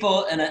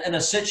people in a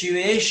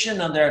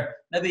situation and they're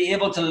maybe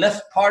able to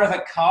lift part of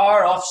a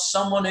car off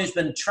someone who's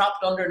been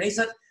trapped underneath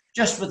it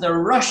just with a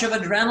rush of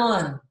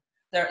adrenaline.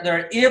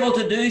 They're able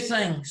to do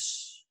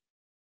things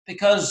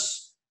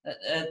because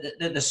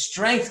the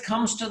strength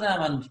comes to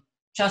them. And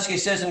Chansky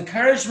says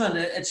encouragement,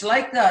 it's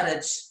like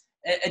that.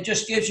 It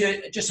just gives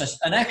you just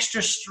an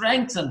extra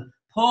strength. And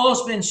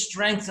Paul's been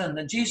strengthened.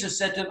 And Jesus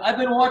said to him, I've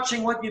been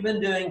watching what you've been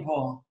doing,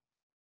 Paul.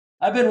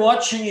 I've been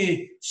watching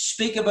you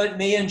speak about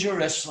me in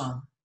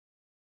Jerusalem.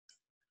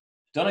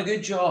 Done a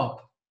good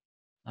job.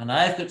 And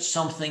I've got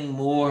something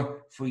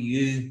more for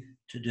you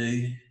to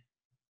do.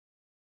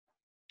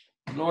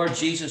 The Lord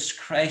Jesus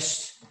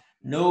Christ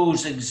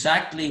knows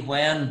exactly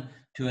when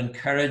to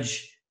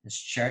encourage his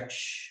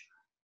church.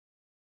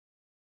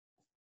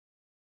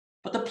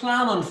 But the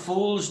plan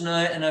unfolds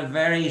now in a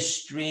very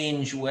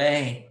strange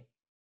way.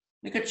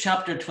 Look at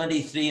chapter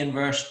 23 and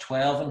verse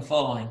 12 and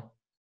following.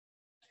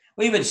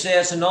 We would say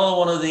it's another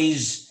one of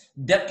these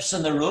dips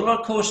in the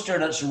roller coaster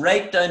that's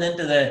right down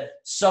into the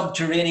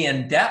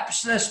subterranean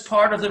depths, this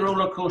part of the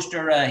roller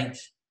coaster ride.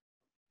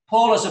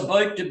 Paul is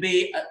about to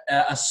be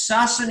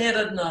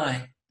assassinated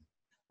now.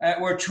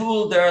 We're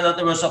told there that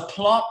there was a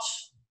plot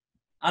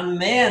and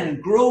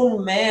men,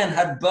 grown men,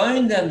 had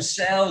bound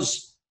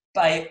themselves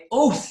by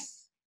oath.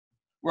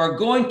 We're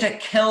going to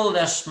kill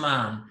this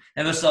man.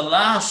 It was the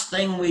last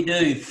thing we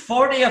do.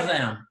 40 of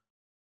them.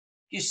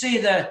 You see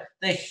the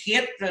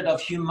hatred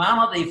of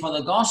humanity for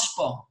the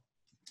gospel.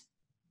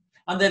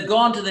 And they've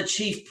gone to the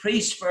chief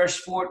priests, verse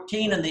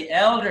 14, and the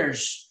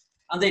elders,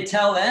 and they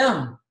tell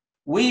them,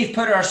 we've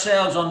put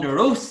ourselves under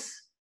oath,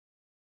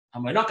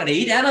 and we're not going to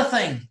eat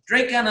anything,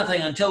 drink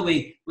anything until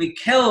we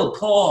kill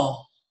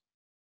Paul.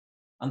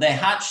 And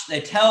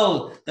they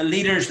tell the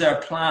leaders their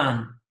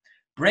plan.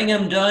 Bring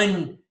him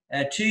down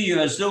to you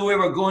as though we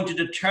were going to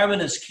determine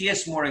his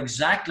case more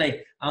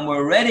exactly, and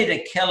we're ready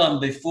to kill him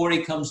before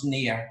he comes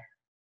near.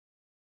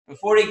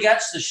 Before he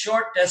gets the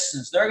short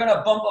distance, they're going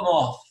to bump him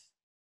off.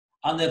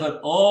 And they've it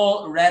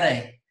all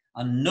ready.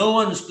 And no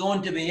one's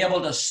going to be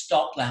able to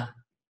stop them.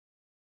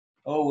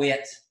 Oh,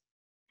 wait.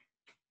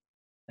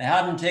 They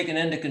hadn't taken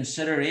into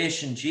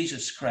consideration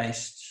Jesus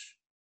Christ.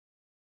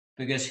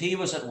 Because he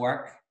was at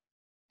work.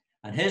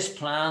 And his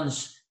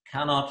plans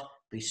cannot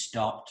be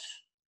stopped.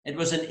 It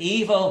was an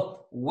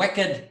evil,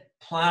 wicked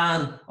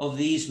plan of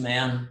these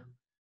men.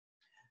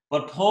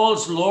 But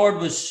Paul's Lord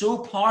was so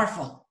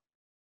powerful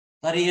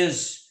that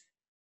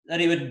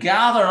he would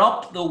gather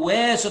up the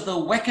ways of the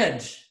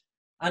wicked,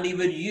 and he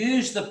would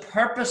use the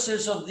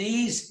purposes of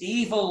these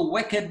evil,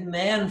 wicked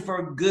men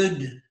for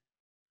good.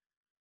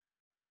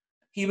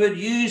 He would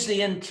use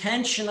the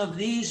intention of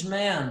these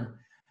men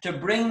to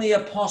bring the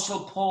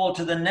Apostle Paul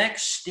to the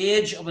next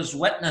stage of his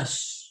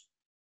witness.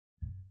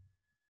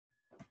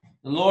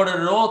 The Lord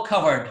had it all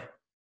covered.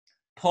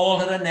 Paul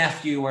had a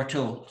nephew, we're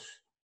told.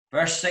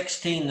 Verse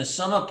 16, the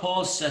son of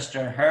Paul's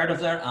sister heard of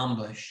their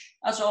ambush.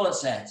 That's all it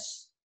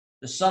says.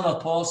 The son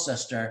of Paul's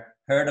sister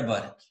heard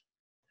about it.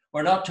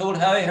 We're not told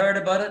how he heard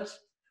about it.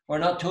 We're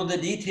not told the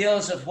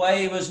details of why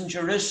he was in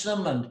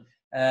Jerusalem,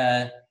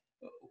 and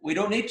we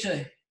don't need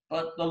to.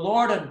 But the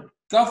Lord had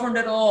governed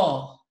it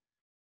all.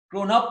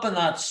 Grown up in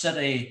that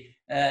city,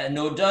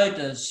 no doubt,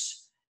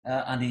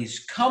 and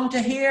he's come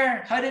to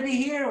hear. How did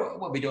he hear?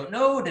 Well, we don't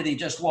know. Did he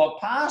just walk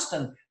past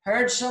and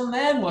heard some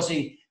men? Was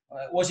he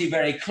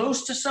very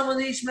close to some of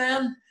these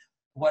men?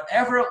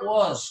 Whatever it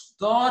was,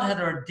 God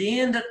had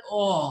ordained it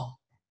all.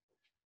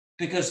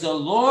 because the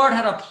Lord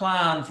had a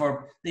plan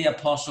for the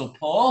Apostle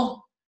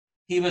Paul.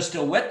 He was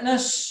to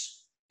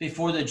witness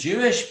before the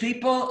Jewish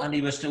people, and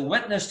he was to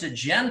witness to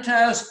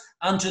Gentiles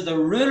and to the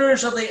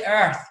rulers of the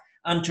earth.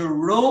 And to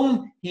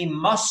Rome he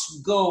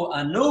must go,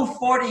 and no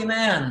 40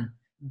 men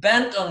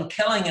bent on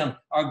killing him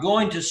are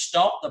going to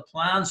stop the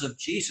plans of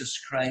Jesus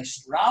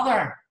Christ.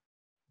 Rather,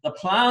 the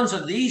plans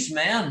of these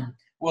men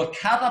will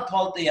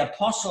catapult the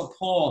Apostle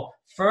Paul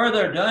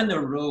further down the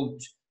road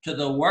to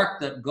the work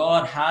that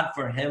God had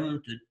for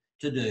him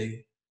to do.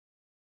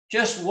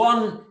 Just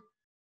one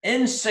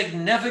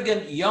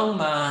insignificant young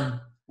man,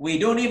 we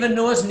don't even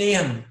know his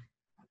name,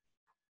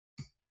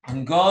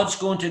 and God's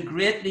going to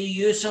greatly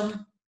use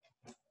him.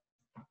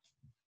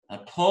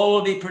 That Paul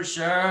will be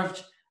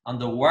preserved and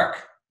the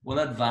work will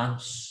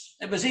advance.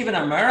 It was even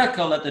a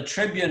miracle that the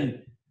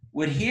Tribune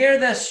would hear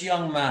this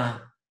young man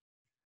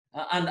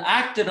and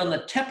acted on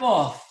the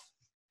tip-off.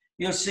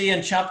 You'll see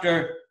in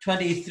chapter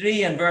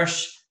 23 and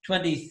verse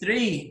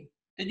 23.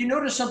 Did you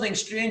notice something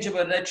strange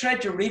about it? I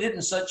tried to read it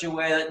in such a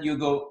way that you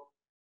go,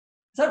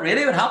 is that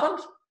really what happened?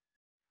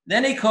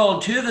 Then he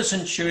called 2 of the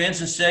centurions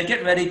and said,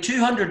 get ready,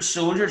 200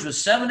 soldiers with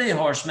 70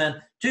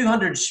 horsemen,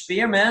 200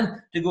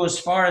 spearmen to go as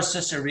far as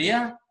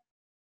Caesarea.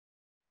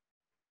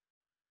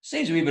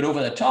 Seems a wee bit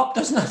over the top,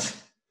 doesn't it?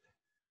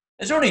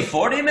 There's only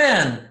 40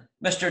 men,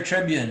 Mr.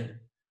 Tribune.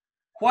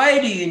 Why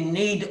do you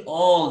need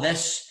all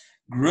this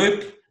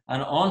group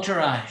and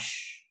entourage?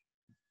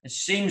 It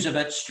seems a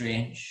bit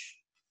strange.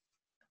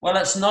 Well,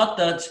 it's not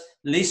that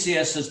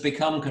Lysias has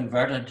become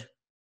converted.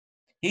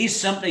 He's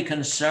simply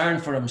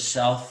concerned for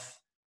himself.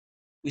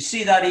 We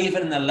see that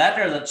even in the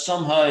letter that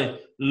somehow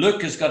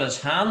Luke has got his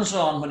hands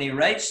on when he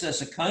writes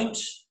this account.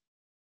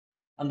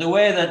 And the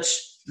way that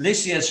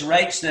Lysias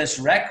writes this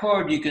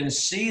record, you can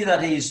see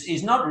that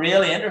he's not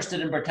really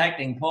interested in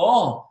protecting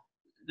Paul.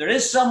 There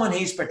is someone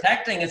he's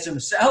protecting, it's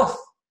himself.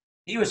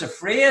 He was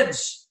afraid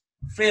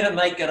it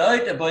might get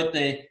out about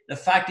the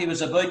fact he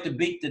was about to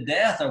beat to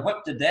death or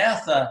whip to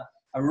death a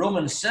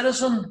Roman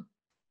citizen.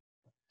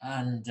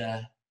 And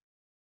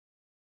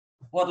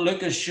what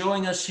Luke is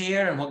showing us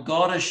here and what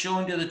God is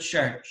showing to the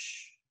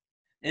church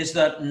is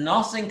that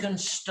nothing can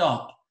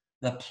stop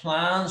the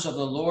plans of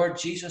the Lord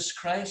Jesus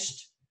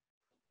Christ.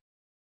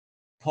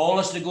 Paul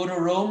is to go to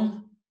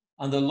Rome,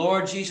 and the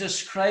Lord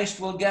Jesus Christ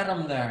will get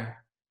him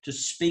there to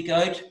speak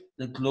out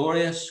the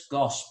glorious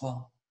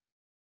gospel.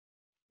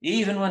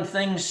 Even when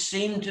things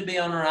seem to be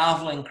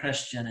unraveling,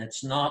 Christian,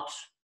 it's not.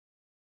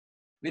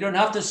 We don't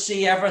have to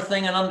see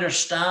everything and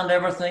understand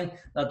everything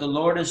that the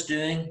Lord is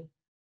doing.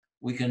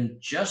 We can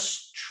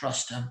just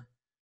trust him.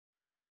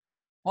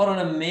 What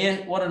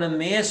an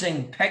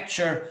amazing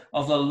picture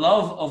of the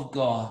love of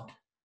God.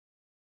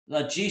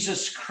 That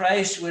Jesus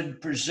Christ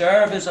would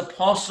preserve his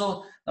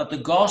apostle, that the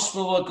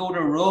gospel will go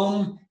to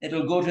Rome,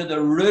 it'll go to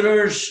the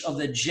rulers of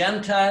the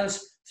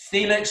Gentiles.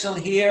 Felix will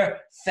hear,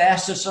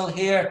 Festus will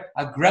hear,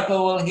 Agrippa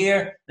will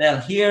hear, they'll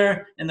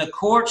hear in the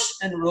courts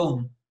in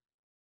Rome.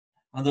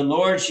 And the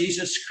Lord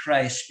Jesus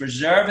Christ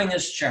preserving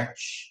his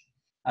church,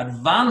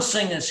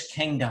 advancing his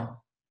kingdom.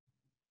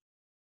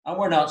 And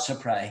we're not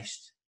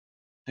surprised,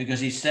 because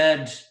he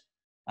said,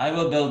 I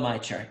will build my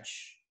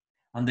church,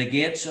 and the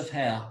gates of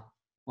hell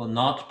will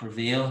not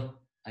prevail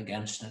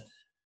against it.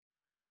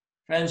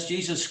 Friends,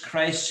 Jesus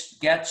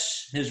Christ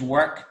gets his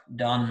work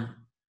done,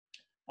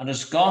 and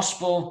his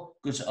gospel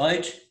goes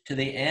out to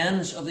the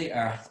ends of the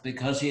earth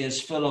because he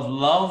is full of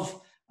love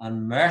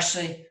and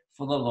mercy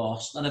for the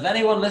lost. And if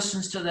anyone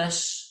listens to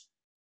this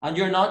and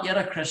you're not yet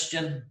a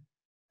Christian,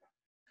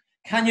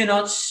 can you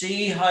not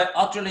see how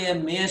utterly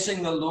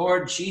amazing the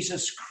Lord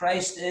Jesus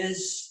Christ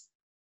is,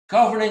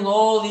 covering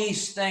all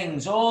these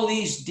things, all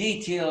these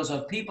details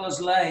of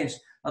people's lives,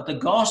 that the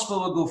gospel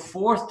will go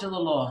forth to the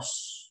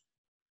lost?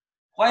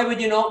 Why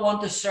would you not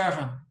want to serve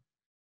him?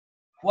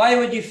 Why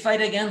would you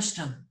fight against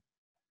him?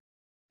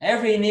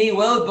 Every knee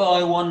will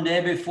bow one day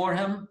before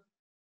him,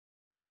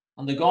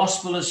 and the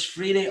gospel is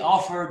freely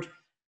offered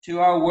to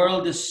our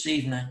world this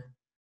evening,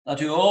 that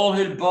to all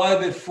who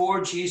bow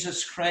before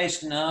Jesus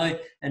Christ now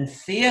in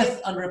faith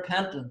and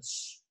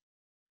repentance,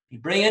 you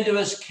bring into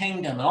his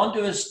kingdom and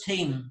onto his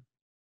team,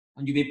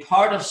 and you be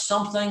part of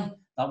something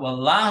that will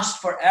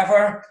last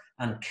forever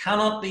and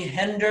cannot be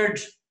hindered,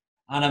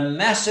 and a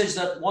message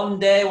that one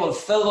day will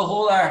fill the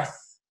whole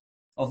earth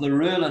of the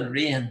rule and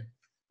reign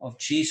of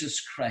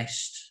Jesus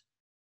Christ.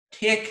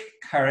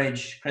 Take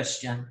courage,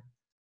 Christian.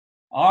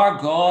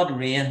 Our God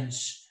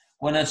reigns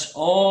when it's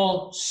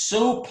all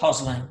so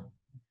puzzling.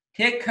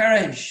 Take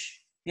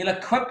courage. He'll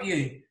equip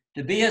you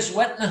to be his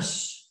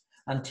witness.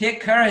 And take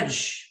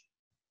courage,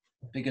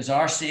 because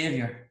our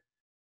Saviour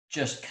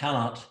just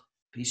cannot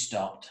be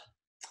stopped.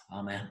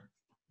 Amen.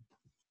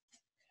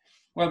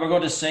 Well, we're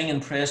going to sing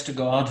in praise to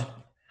God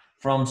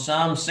from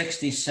Psalm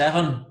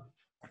 67,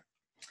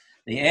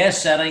 the A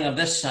setting of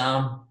this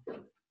psalm,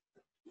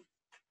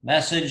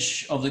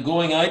 message of the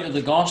going out of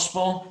the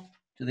gospel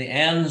to the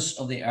ends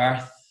of the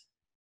earth.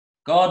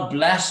 God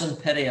bless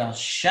and pity us.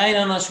 Shine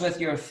on us with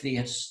your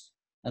face,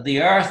 that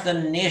the earth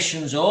and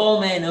nations all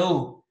may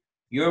know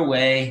your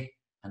way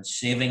and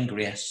saving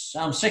grace.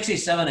 Psalm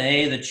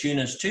 67a, the tune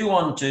is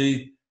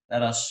 212.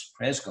 Let us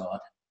praise God.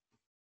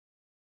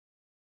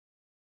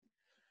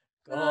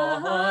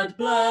 God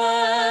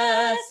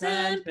bless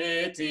and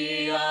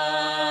pity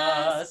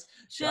us.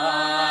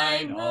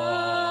 Shine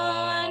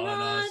on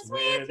us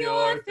with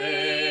your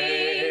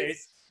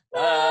face,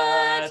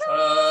 that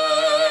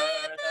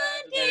earth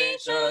and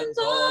nations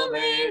all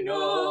may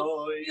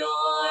know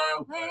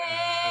your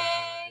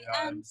way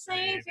and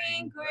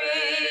saving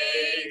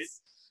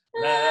grace.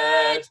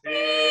 Let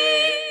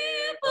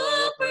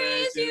people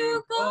praise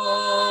you,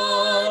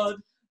 God.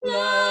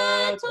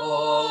 Let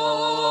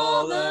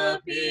all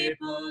the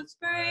peoples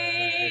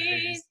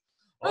praise.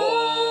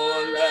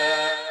 Oh,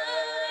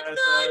 let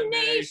the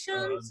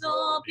nations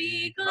all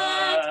be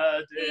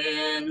glad,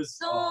 in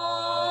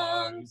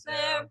songs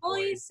their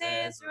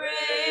voices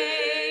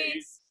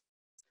raise.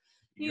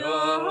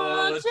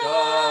 You'll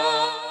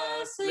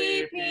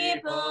justly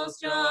peoples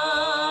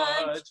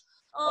judge,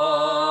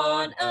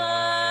 on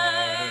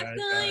earth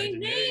thy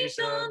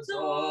nations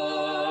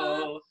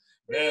all.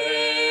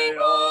 May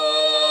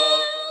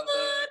all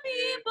the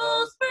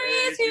peoples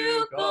praise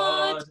you,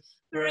 God,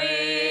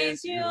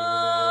 praise you,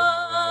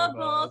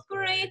 both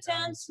great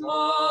and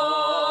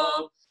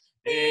small.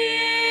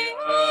 The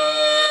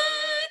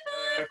earth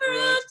her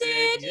fruit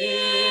did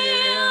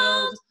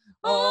yield,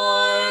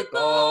 our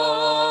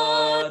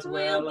God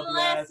will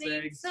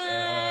blessings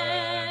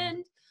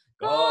send.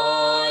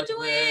 God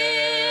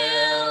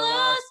will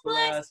us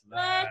bless,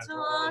 let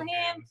all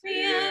him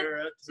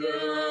fear,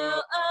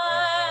 to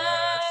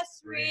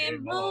us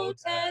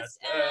remotest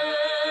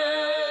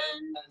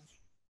end.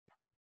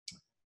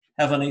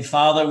 Heavenly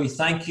Father, we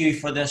thank you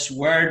for this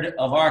word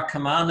of our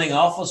commanding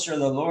officer,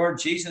 the Lord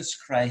Jesus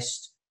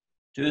Christ,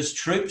 to his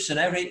troops in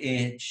every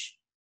age.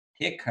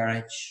 Take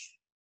courage.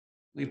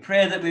 We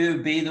pray that we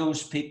would be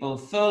those people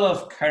full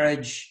of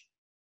courage,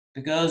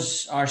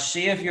 because our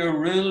Saviour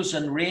rules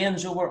and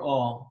reigns over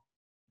all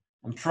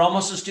and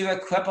promises to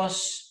equip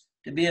us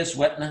to be his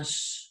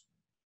witness,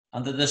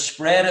 and that the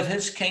spread of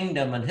his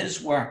kingdom and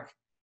his work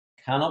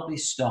cannot be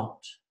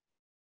stopped.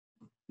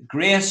 The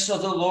grace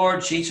of the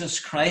Lord Jesus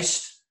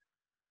Christ,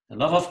 the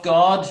love of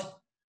God,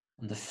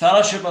 and the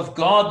fellowship of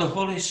God, the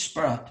Holy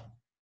Spirit,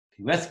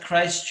 be with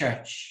Christ's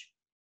church.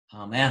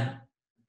 Amen.